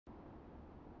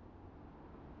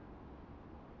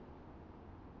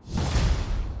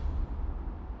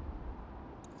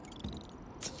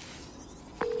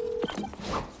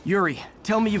Yuri,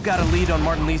 tell me you've got a lead on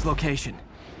Martin Lee's location.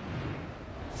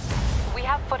 We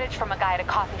have footage from a guy at a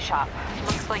coffee shop.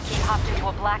 Looks like he hopped into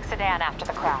a black sedan after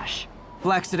the crash.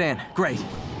 Black sedan, great.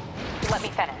 Let me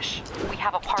finish. We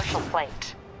have a partial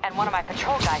plate. And one of my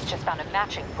patrol guys just found a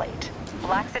matching plate.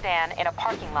 Black sedan in a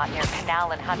parking lot near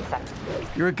Canal and Hudson.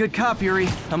 You're a good cop, Yuri.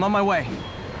 I'm on my way.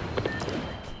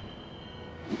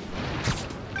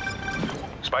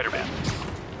 Spider-Man.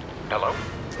 Hello?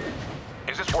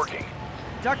 Is this working?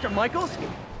 Dr. Michaels?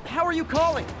 How are you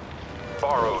calling?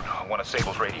 Borrowed one of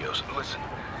Sable's radios. Listen,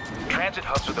 transit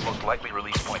hubs are the most likely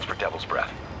release points for Devil's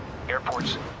Breath.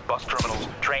 Airports, bus terminals,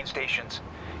 train stations.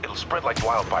 It'll spread like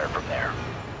wildfire from there.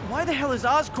 Why the hell is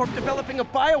Oscorp developing a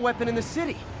bioweapon in the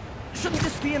city? Shouldn't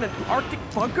this be in an Arctic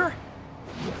bunker?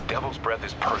 Devil's Breath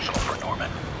is personal for Norman.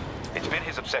 It's been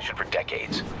his obsession for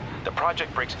decades. The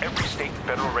project breaks every state and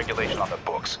federal regulation on the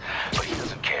books, but he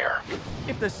doesn't care.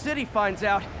 If the city finds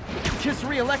out, kiss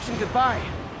re-election goodbye.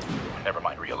 Never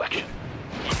mind re-election.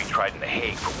 He'd be tried in The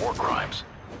Hague for war crimes.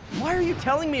 Why are you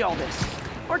telling me all this?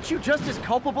 Aren't you just as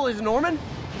culpable as Norman?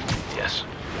 Yes.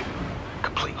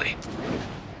 Completely.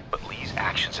 But Lee's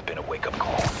actions have been a wake-up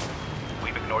call.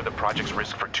 We've ignored the project's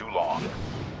risk for too long.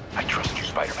 I trust you,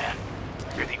 Spider-Man.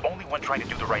 You're the only one trying to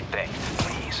do the right thing.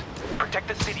 Please, protect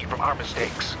the city from our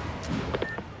mistakes.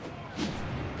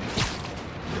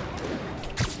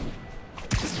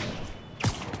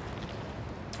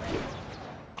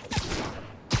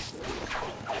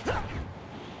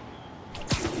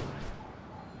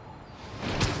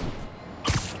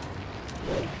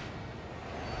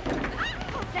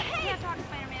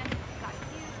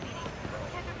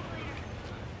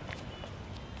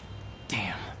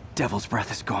 Damn, Devil's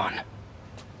Breath is gone.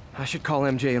 I should call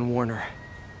MJ and warn her.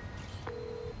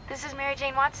 This is Mary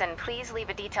Jane Watson. Please leave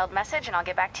a detailed message and I'll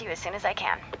get back to you as soon as I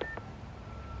can.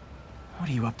 What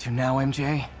are you up to now,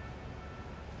 MJ?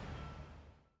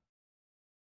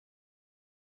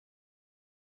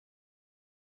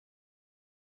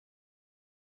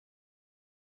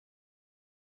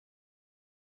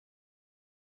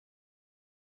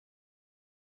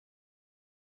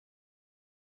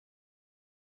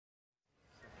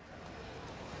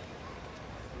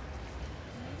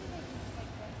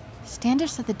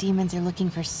 Standish said the demons are looking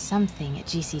for something at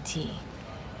GCT.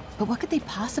 But what could they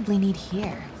possibly need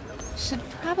here? Should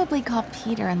probably call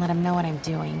Peter and let him know what I'm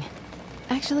doing.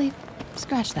 Actually,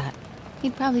 scratch that.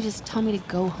 He'd probably just tell me to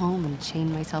go home and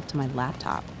chain myself to my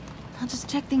laptop. I'll just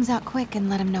check things out quick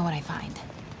and let him know what I find.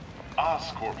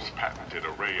 Oscorp's patented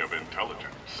array of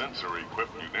intelligent,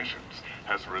 sensor-equipped munitions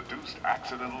has reduced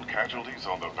accidental casualties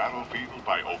on the battlefield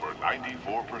by over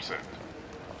 94%.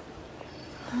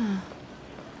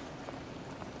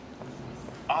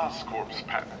 Oscorp's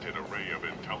patented array of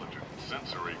intelligent,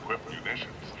 sensor-equipped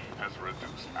munitions has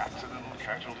reduced accidental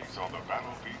casualties on the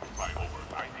battlefield by over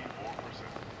 94%.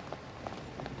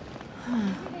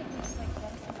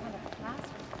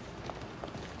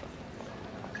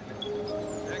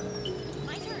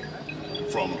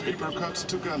 From paper cuts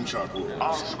to gunshot wounds,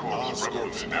 Oscorp's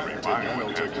revolutionary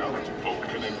biotechnology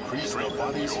can increase the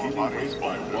body's healing rate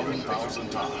by 1,000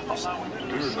 times.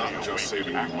 We're not just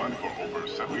saving you money,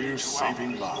 we're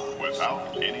saving lives.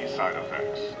 Without any side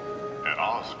effects. At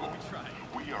Oscorp,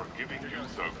 we are giving you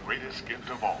the greatest gift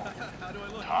of all.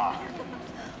 Time.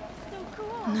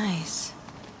 Nice.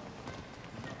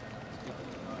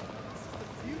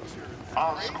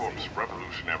 Oscorp's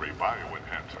revolutionary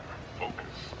bioenhancer, Focus,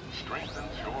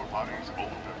 strengthens your body's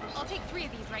own nervous I'll take 3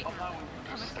 of these right now. allowing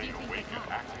you to stay awake and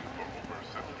active for over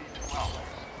 72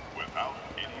 hours without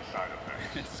any side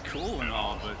effects. It's cool and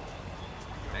all, but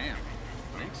damn,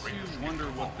 makes you wonder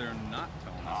what they're not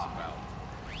telling us about.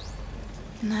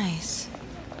 Nice.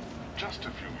 Just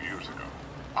a few years ago,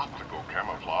 optical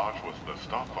camouflage was the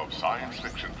stuff of science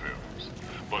fiction films.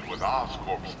 But with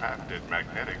Oscorp's patented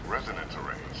magnetic resonance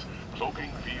arrays,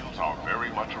 cloaking fields are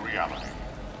very much a reality.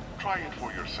 Try it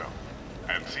for yourself,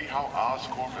 and see how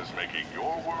Oscorp is making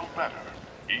your world better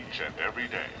each and every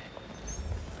day.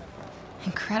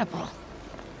 Incredible.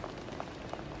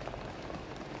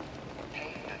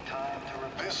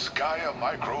 This Gaia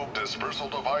microbe dispersal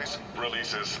device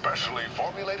releases specially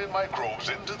formulated microbes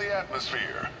into the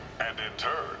atmosphere, and in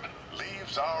turn,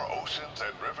 leaves our oceans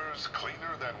and rivers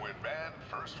cleaner than when man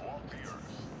first walked the earth.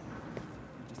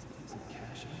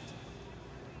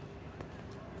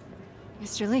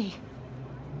 Mr. Lee.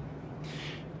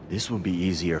 This will be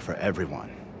easier for everyone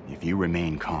if you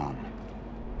remain calm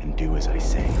and do as I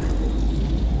say.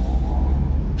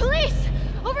 Police!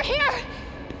 Over here!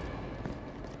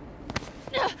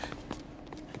 No!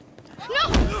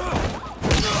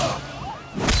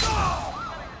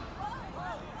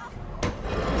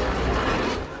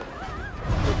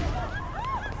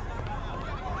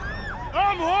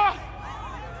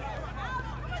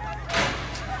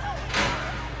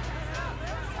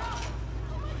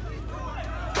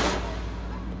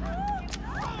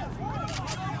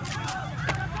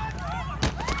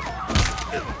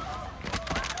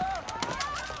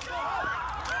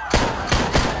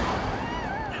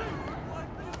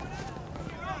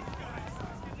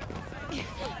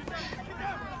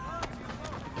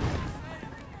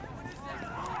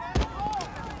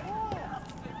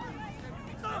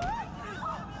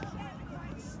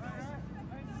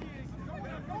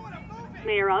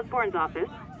 Mayor Osborne's office.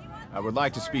 I would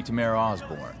like to speak to Mayor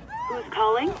Osborne. Who's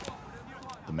calling?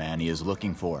 The man he is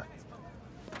looking for.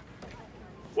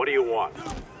 What do you want?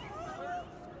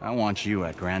 I want you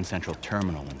at Grand Central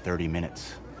Terminal in 30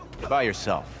 minutes. By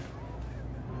yourself.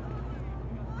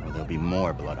 Or there'll be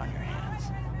more blood on your hands.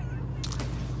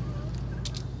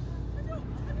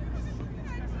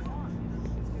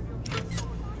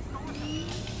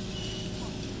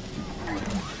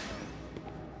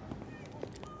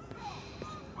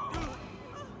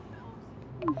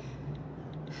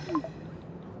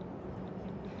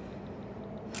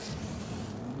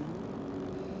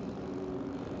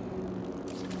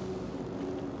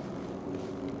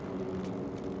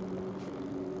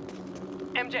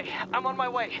 MJ, I'm on my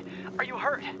way. Are you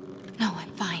hurt? No, I'm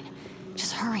fine.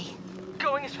 Just hurry.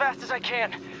 Going as fast as I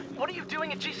can. What are you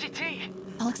doing at GCT?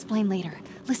 I'll explain later.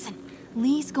 Listen,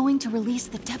 Lee's going to release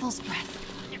the Devil's Breath.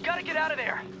 You gotta get out of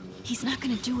there. He's not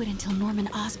gonna do it until Norman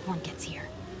Osborn gets here.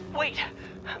 Wait,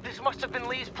 this must have been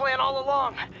Lee's plan all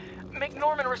along. Make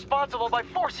Norman responsible by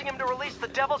forcing him to release the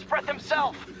Devil's Breath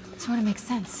himself. Sort of makes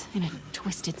sense, in a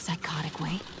twisted, psychotic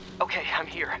way. Okay, I'm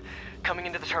here. Coming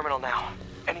into the terminal now.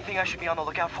 Anything I should be on the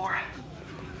lookout for?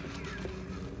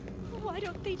 Why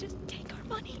don't they just take our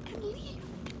money and leave?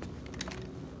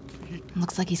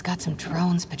 Looks like he's got some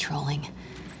drones patrolling.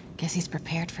 Guess he's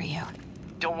prepared for you.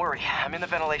 Don't worry, I'm in the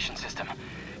ventilation system.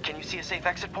 Can you see a safe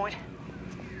exit point?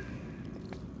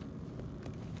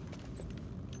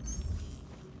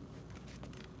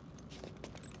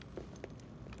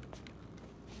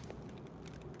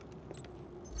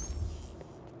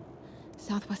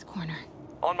 Southwest corner.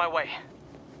 On my way.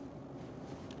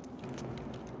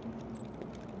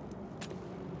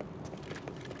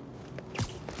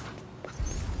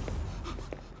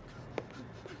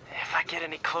 If I get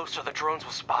any closer, the drones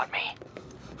will spot me.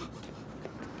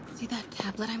 See that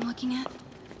tablet I'm looking at?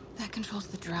 That controls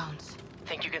the drones.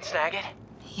 Think you can snag it?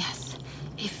 Yes,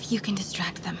 if you can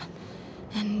distract them.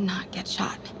 And not get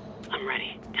shot. I'm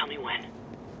ready. Tell me when.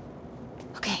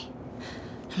 Okay,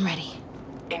 I'm ready.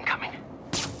 Incoming.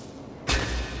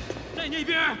 在那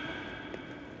边。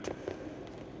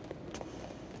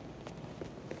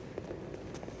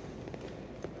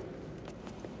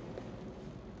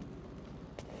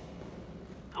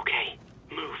Okay,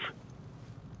 move.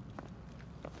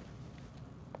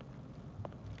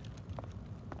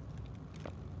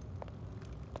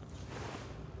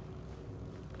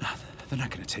 They're not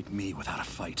gonna take me without a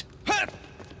fight.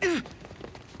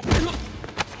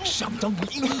 想当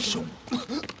英雄。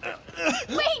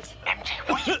 Wait! MJ,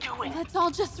 what are you doing? Let's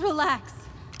all just relax.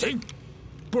 停，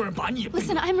不然把你也毙了。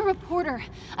 Listen, I'm a reporter.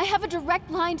 I have a direct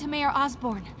line to Mayor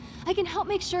Osborne. I can help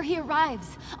make sure he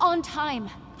arrives on time.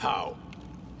 好，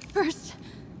 First,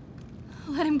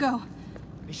 let him go.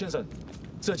 李先生，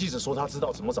这记者说他知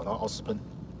道怎么找到奥斯喷。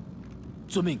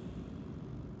遵命。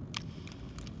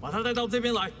把他带到这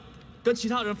边来，跟其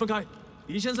他人分开。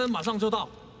李先生马上就到。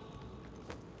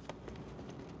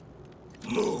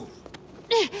Move.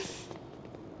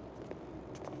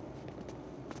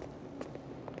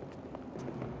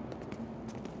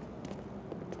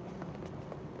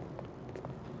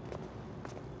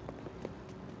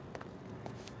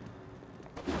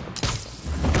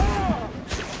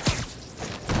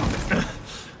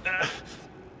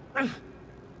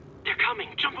 They're coming.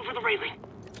 Jump over the railing.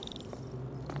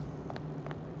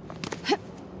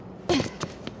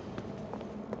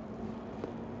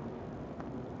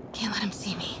 Can't let him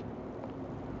see me.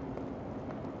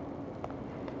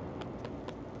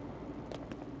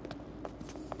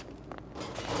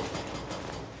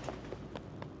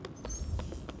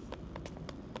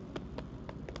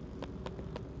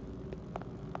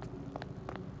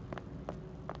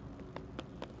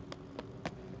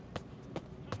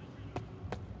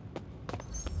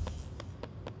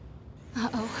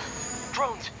 Uh-oh.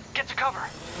 Drones, get to cover.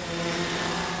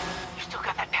 You still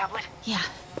got that tablet? Yeah.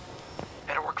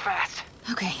 Better work fast.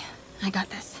 Okay, I got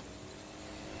this.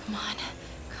 Come on,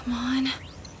 come on.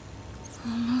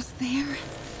 Almost there.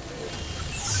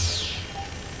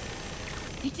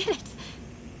 They did it!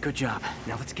 Good job.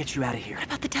 Now let's get you out of here. What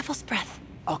about the Devil's Breath?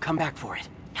 I'll come back for it.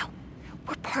 No,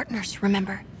 we're partners,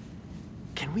 remember?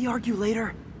 Can we argue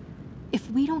later? If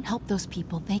we don't help those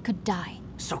people, they could die.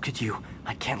 So could you.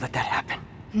 I can't let that happen.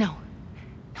 No.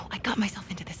 No, I got myself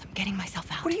into this. I'm getting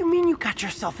myself out. What do you mean you got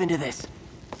yourself into this?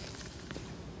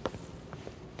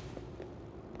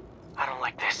 I don't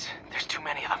like this. There's too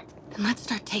many of them. Then let's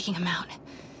start taking them out.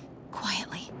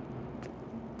 Quietly.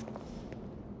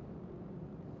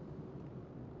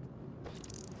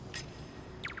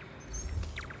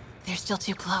 They're still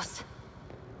too close.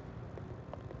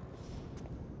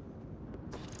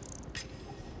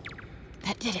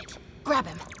 Did it. Grab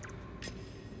him.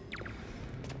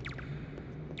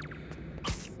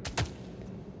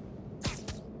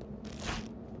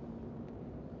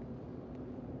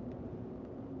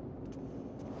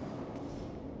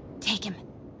 Take him.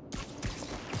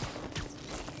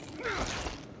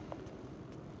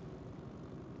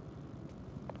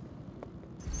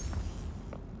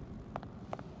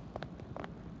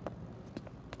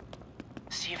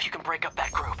 See if you can break up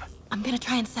that group. I'm gonna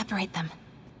try and separate them.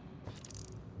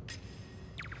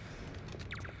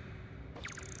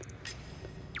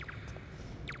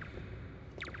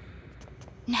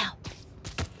 Now.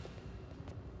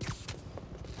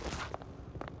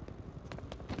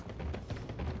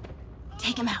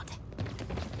 Take him out.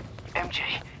 MJ,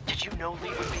 did you know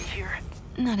Lee would be here?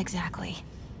 Not exactly.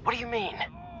 What do you mean?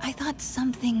 I thought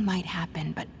something might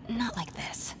happen, but not like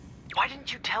this. Why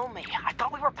didn't you tell me? I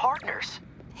thought we were partners.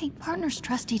 Hey, partners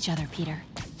trust each other, Peter.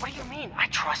 What do you mean? I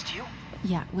trust you?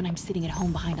 Yeah, when I'm sitting at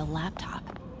home behind a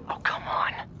laptop. Oh, come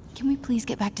on. Can we please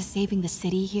get back to saving the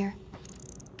city here?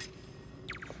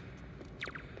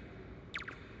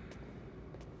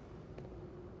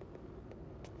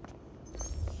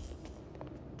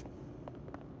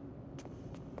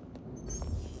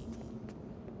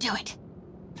 Do it.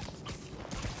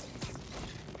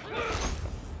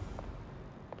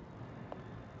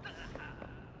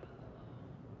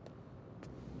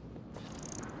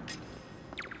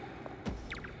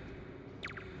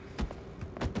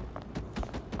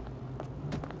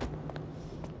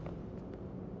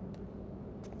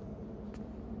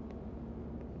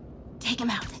 Take him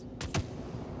out.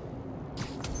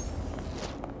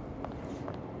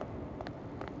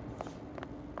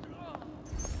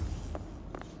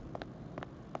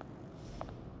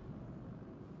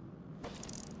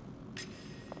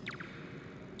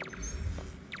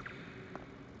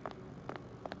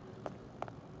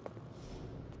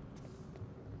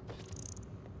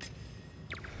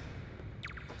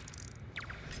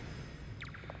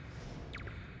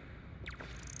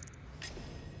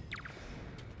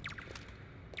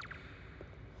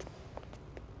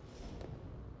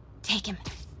 Take him.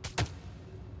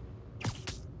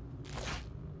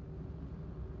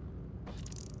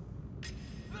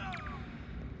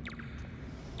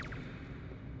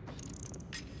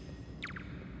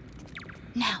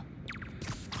 Now.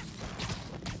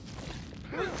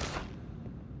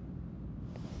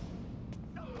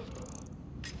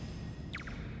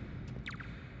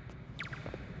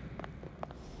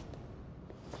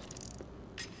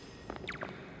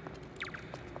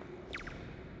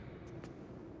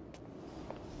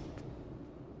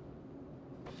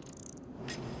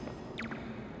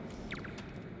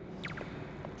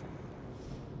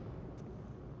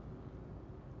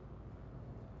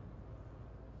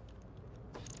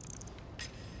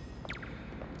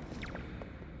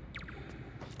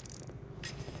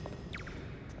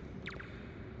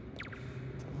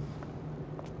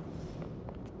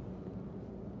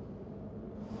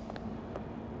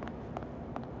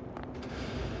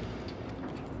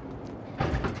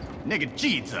那个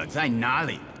记者在哪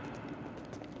里？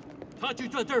他就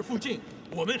在这儿附近，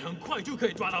我们很快就可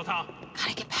以抓到他。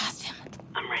Gotta get past him.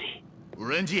 I'm ready. 无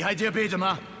人机还接备着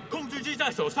吗？控制机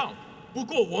在手上，不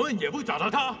过我们也不找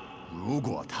到他。如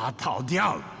果他逃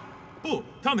掉了，不，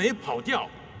他没跑掉，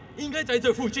应该在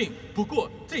这附近。不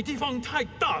过这地方太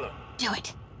大了。Do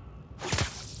it.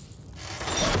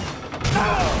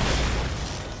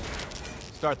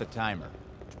 Start the timer.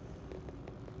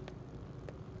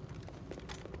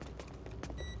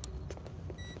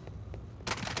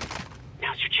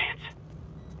 Now's your chance.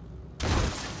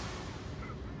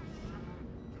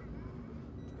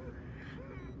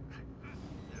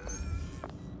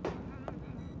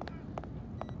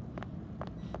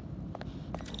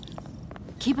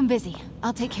 Keep him busy.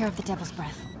 I'll take care of the Devil's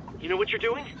Breath. You know what you're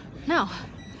doing? No.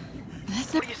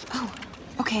 That's not... Oh,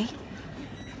 okay.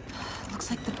 Looks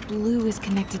like the blue is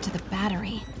connected to the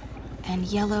battery. And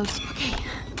yellow... Okay.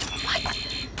 What?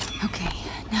 Okay,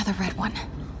 now the red one.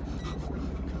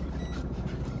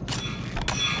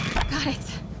 Got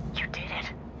it. You did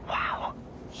it. Wow.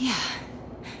 Yeah.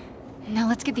 Now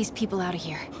let's get these people out of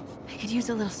here. I could use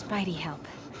a little Spidey help.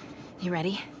 You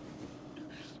ready?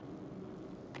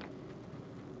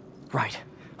 Right.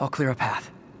 I'll clear a path.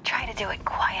 Try to do it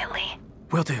quietly.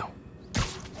 Will do.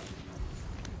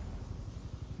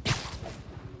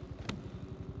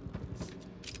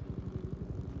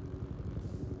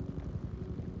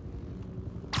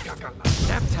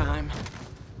 Nap time.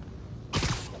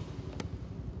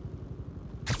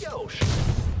 Yo.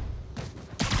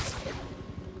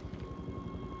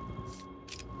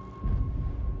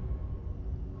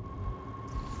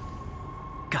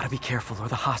 Gotta be careful or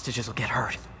the hostages will get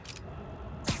hurt.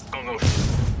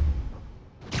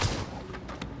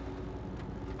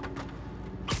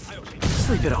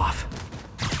 Sleep it off.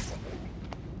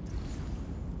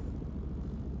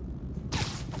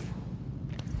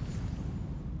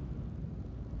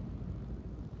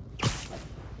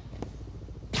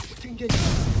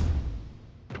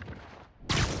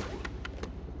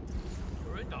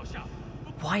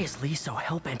 Why is Lee so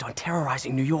hell-bent on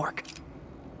terrorizing New York?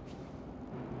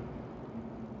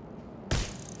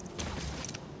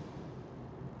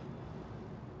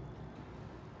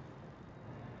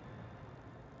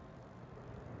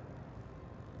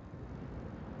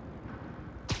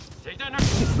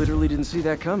 Literally didn't see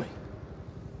that coming.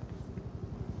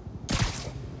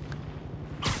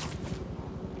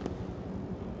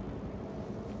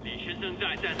 李先生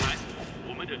在站台，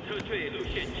我们的撤退路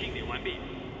线清理完毕。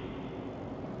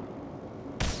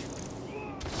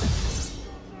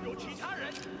有其他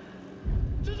人，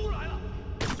蜘蛛来了！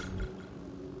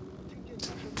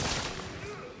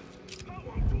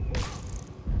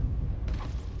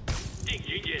进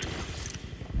军间。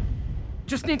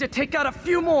Just need to take out a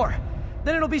few more.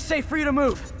 Then it'll be safe for you to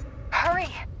move. Hurry!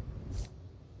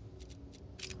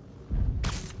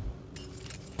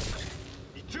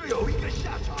 你只有一个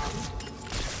下场。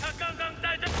他刚刚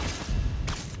带着。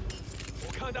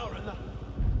我看到人了。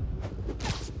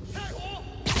开火！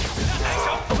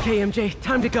 Okay, MJ,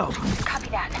 time to go. Copy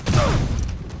that.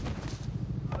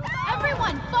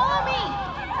 Everyone, follow me!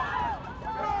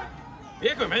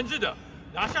 别给面子的，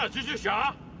拿下蜘蛛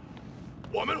侠。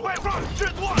我们会让这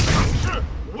座城市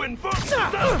闻风丧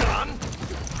胆。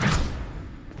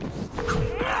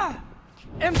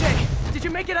MJ, did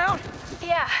you make it out?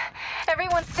 Yeah,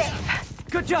 everyone's safe.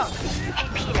 Good job. Hey,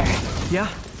 Peter. Yeah?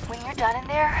 When you're done in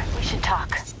there, we should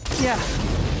talk. Yeah,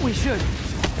 we should.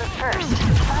 But first,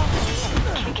 find Lee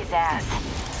and kick his ass.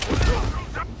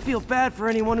 Feel bad for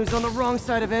anyone who's on the wrong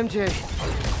side of MJ.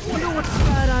 Wonder what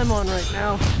side I'm on right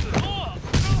now.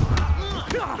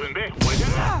 准备火箭。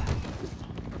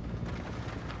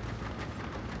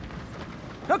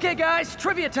 Okay, guys,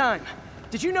 trivia time.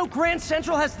 Did you know Grand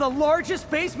Central has the largest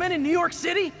basement in New York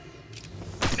City?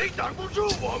 你挡不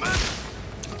住我们。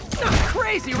Not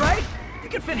crazy, right? You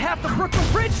can fit half the Brooklyn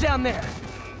Bridge down there.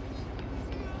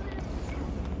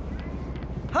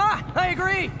 Ha! I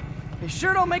agree. They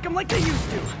sure don't make them like they used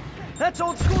to. That's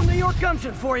old school New York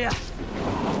gumption for you.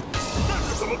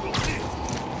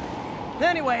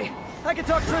 Anyway, I could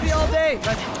talk trivia all day,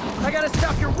 but I gotta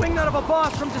stop your wingnut of a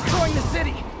boss from destroying the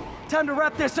city. Time to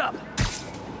wrap this up.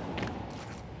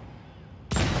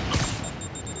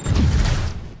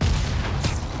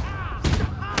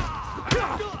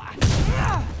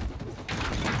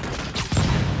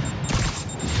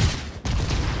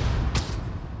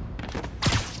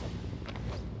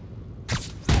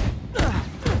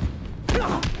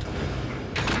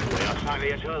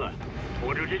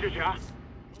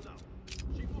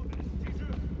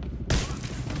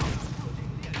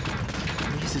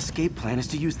 His escape plan is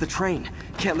to use the train.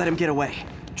 Can't let him get away.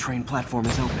 Train platform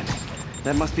is open.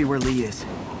 That must be where Lee is.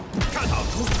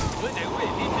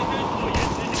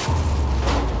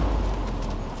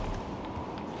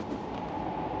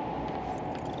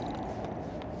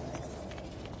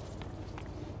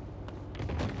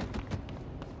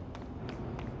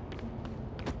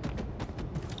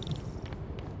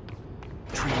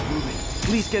 Train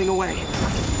moving. Lee's getting away.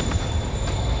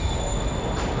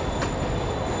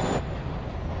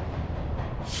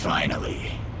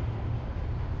 Finally.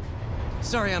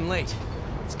 Sorry I'm late.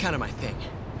 It's kind of my thing.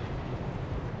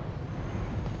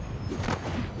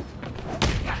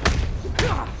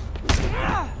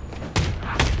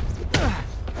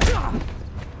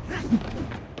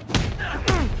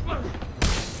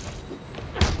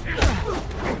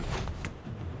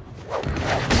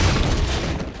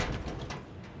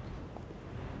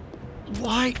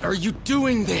 Why are you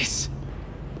doing this?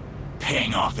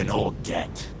 Paying off an old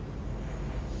debt.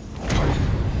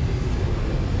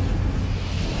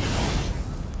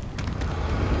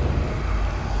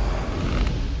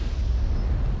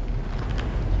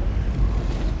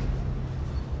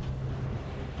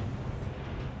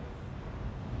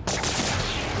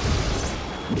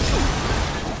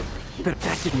 But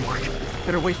that didn't work.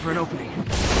 Better wait for an opening.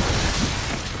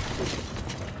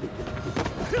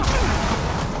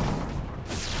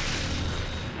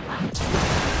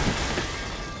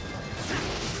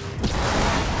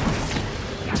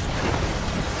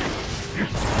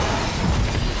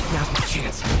 Now's my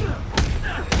chance.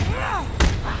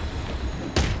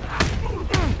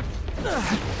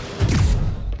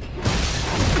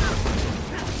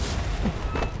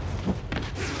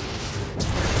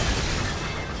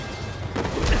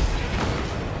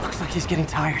 like he's getting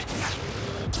tired.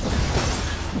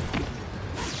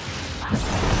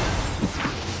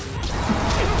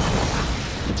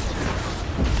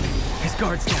 His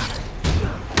guard's down.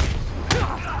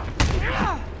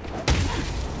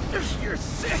 You're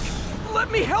sick! Let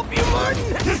me help you, Martin!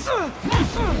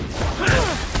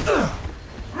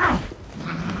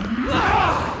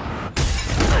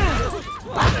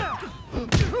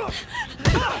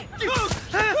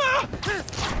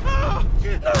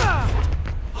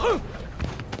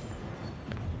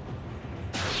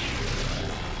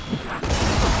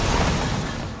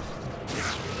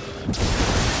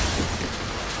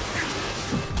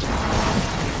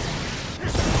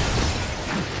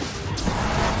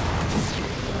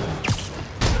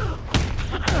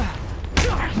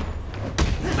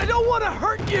 I don't want to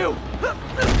hurt you!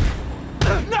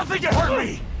 Nothing can hurt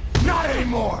me! Not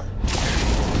anymore!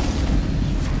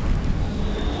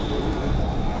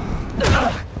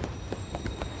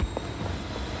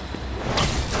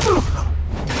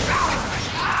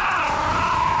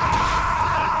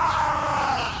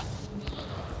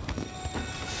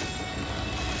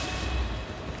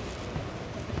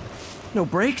 No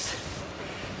brakes?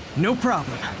 No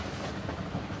problem.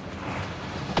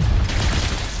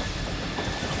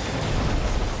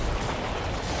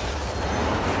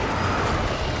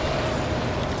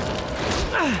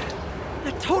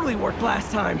 That totally worked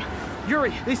last time.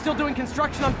 Yuri, they still doing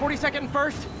construction on 42nd and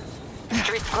 1st?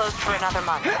 Street's closed for another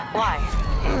month. Why?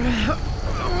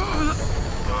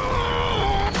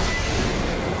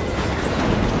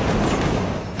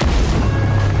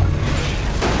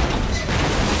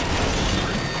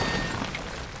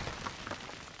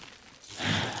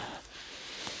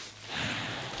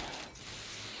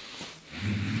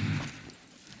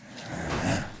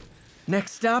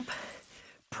 Next stop,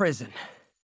 prison.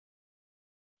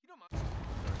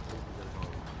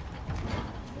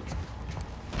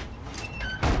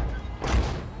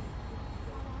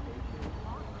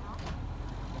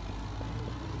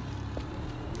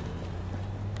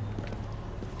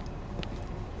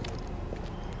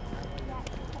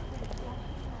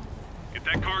 Get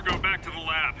that cargo back to the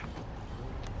lab.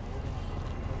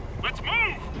 Let's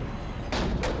move!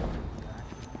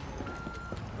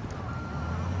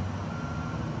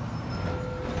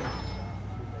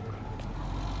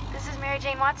 Mary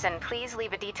Jane Watson, please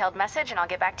leave a detailed message and I'll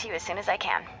get back to you as soon as I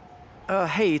can.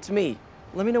 Hey, it's me.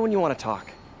 Let me know when you want to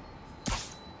talk.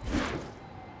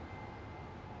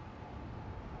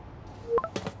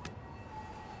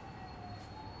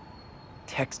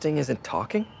 Texting isn't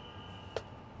talking?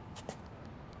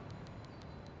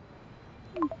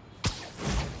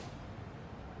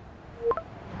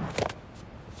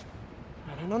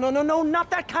 No, not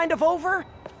that kind of over!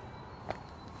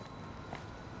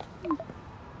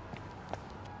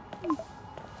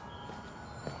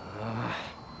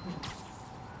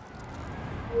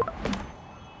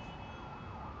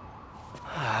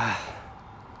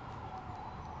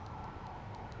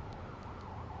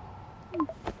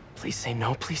 Please say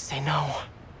no, please say no.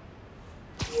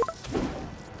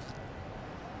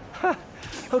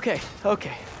 Okay.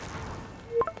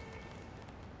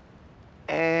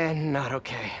 And not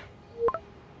okay.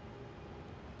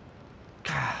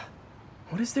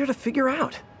 What is there to figure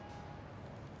out?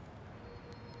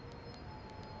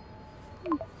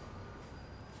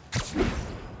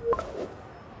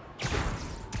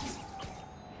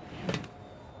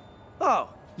 Oh,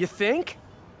 you think?